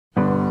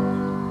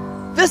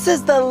This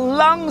is the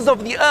lungs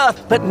of the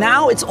earth, but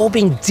now it's all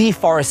being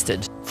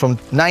deforested. From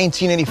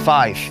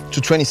 1985 to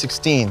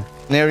 2016,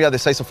 an area the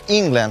size of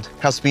England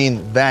has been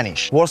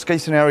vanished. Worst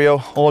case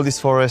scenario, all this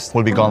forest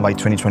will be gone by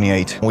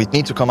 2028. We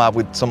need to come up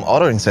with some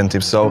other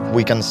incentives so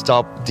we can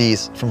stop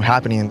this from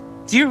happening.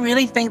 Do you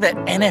really think that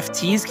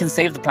NFTs can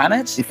save the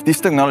planet? If this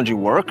technology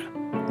works,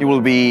 it will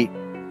be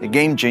a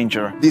game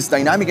changer. This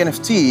dynamic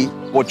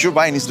NFT, what you're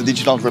buying is the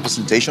digital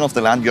representation of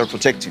the land you're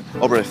protecting.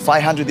 Over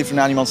 500 different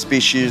animal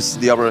species,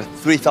 the over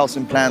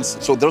 3,000 plants.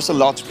 So there's a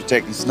lot to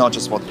protect. It's not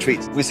just about the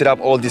trees. We set up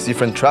all these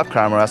different trap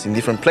cameras in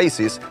different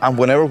places, and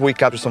whenever we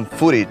capture some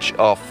footage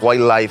of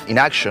wildlife in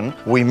action,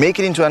 we make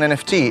it into an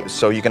NFT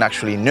so you can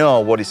actually know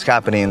what is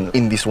happening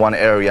in this one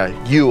area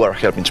you are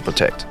helping to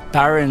protect.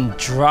 Barren,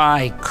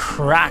 dry,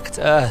 cracked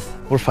earth.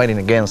 We're fighting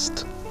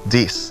against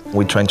this.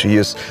 We're trying to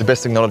use the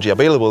best technology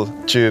available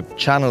to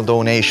channel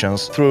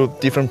donations through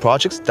different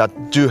projects that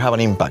do have an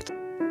impact.